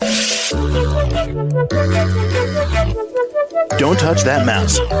Don't touch that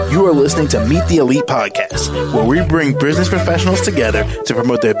mouse. You are listening to Meet the Elite Podcast, where we bring business professionals together to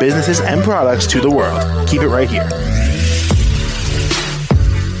promote their businesses and products to the world. Keep it right here.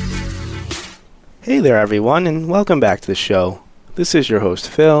 Hey there, everyone, and welcome back to the show. This is your host,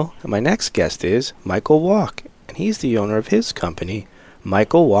 Phil, and my next guest is Michael Wolk, and he's the owner of his company,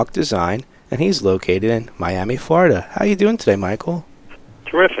 Michael Wolk Design, and he's located in Miami, Florida. How are you doing today, Michael?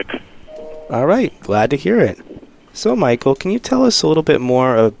 Terrific. All right, glad to hear it. So, Michael, can you tell us a little bit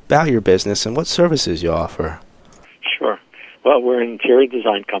more about your business and what services you offer? Sure. Well, we're an interior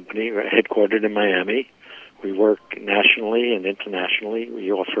design company. We're headquartered in Miami. We work nationally and internationally.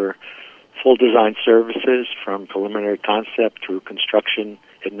 We offer full design services from preliminary concept through construction,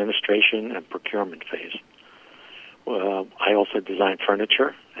 administration, and procurement phase. I also design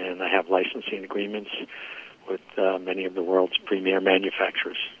furniture, and I have licensing agreements with many of the world's premier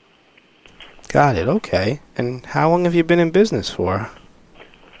manufacturers. Got it, okay. And how long have you been in business for?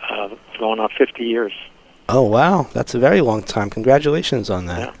 Going on 50 years. Oh, wow. That's a very long time. Congratulations on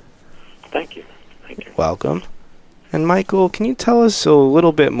that. Yeah. Thank you. Welcome. And Michael, can you tell us a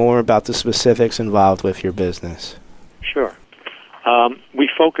little bit more about the specifics involved with your business? Sure. We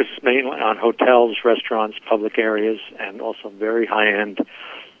focus mainly on hotels, restaurants, public areas, and also very high-end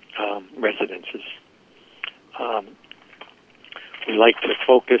residences. We like to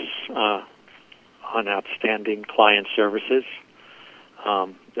focus on outstanding client services.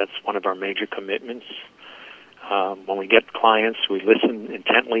 That's one of our major commitments. When we get clients, we listen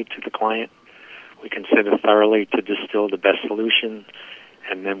intently to the client. We consider thoroughly to distill the best solution,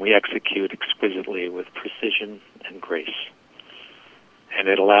 and then we execute exquisitely with precision and grace. And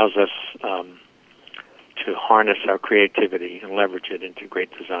it allows us to harness our creativity and leverage it into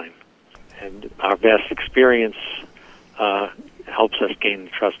great design. And our vast experience helps us gain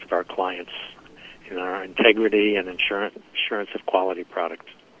the trust of our clients in our integrity and assurance of quality product.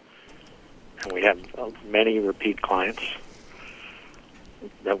 And we have many repeat clients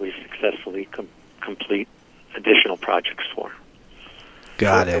that we successfully complete additional projects for.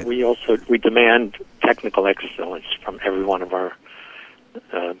 Got it. We demand technical excellence from every one of our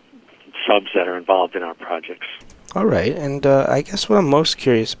subs that are involved in our projects. All right, and I guess what I'm most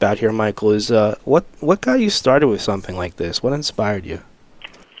curious about here, Michael, is what got you started with something like this? What inspired you?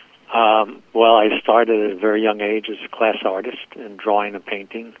 Well, I started at a very young age as a class artist in drawing and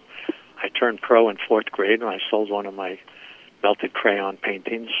painting. I turned pro in 4th grade, and I sold one of my melted crayon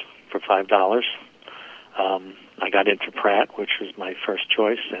paintings for $5. I got into Pratt, which was my first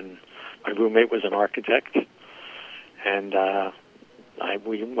choice, and my roommate was an architect. And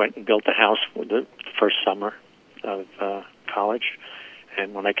we went and built a house for the first summer of college.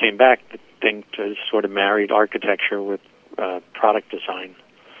 And when I came back, the thing to sort of married architecture with product design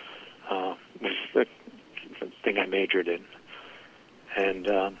was the thing I majored in. And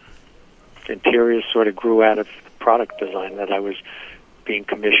interiors sort of grew out of product design, that I was being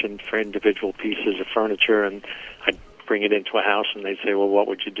commissioned for individual pieces of furniture, and I'd bring it into a house, and they'd say, well, what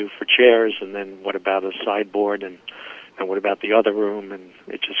would you do for chairs? And then what about a sideboard? And what about the other room? And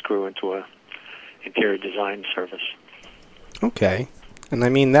it just grew into a interior design service. Okay. And I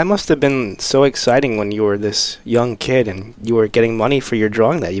mean, that must have been so exciting when you were this young kid and you were getting money for your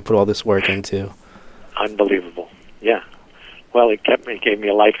drawing that you put all this work into. Unbelievable. Yeah. Well, it gave me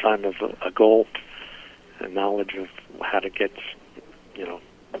a lifetime of a goal and knowledge of how to get,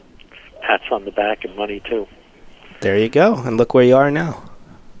 pats on the back and money too. There you go. And look where you are now.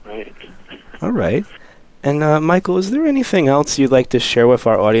 Right. All right. And Michael, is there anything else you'd like to share with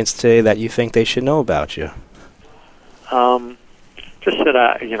our audience today that you think they should know about you? Just that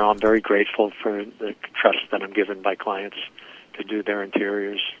I'm very grateful for the trust that I'm given by clients to do their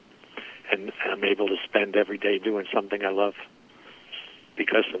interiors, and I'm able to spend every day doing something I love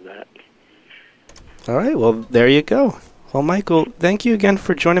because of that. All right, well, there you go. Well, Michael, thank you again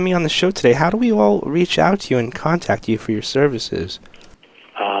for joining me on the show today. How do we all reach out to you and contact you for your services?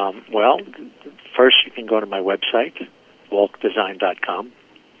 Well, first you can go to my website, wolkdesign.com.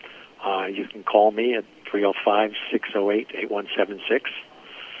 You can call me at 305-608-8176.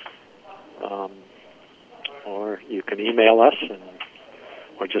 Or you can email us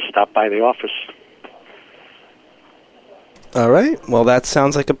or just stop by the office. All right. Well, that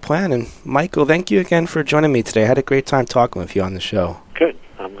sounds like a plan. And Michael, thank you again for joining me today. I had a great time talking with you on the show. Good.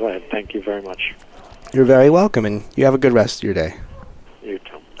 I'm glad. Thank you very much. You're very welcome, and you have a good rest of your day. You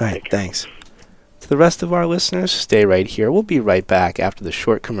too. All right. Thanks. To the rest of our listeners, stay right here. We'll be right back after the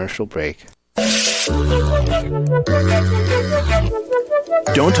short commercial break.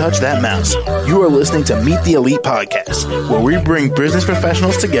 Don't touch that mouse. You are listening to Meet the Elite Podcast, where we bring business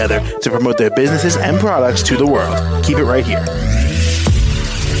professionals together to promote their businesses and products to the world. Keep it right here.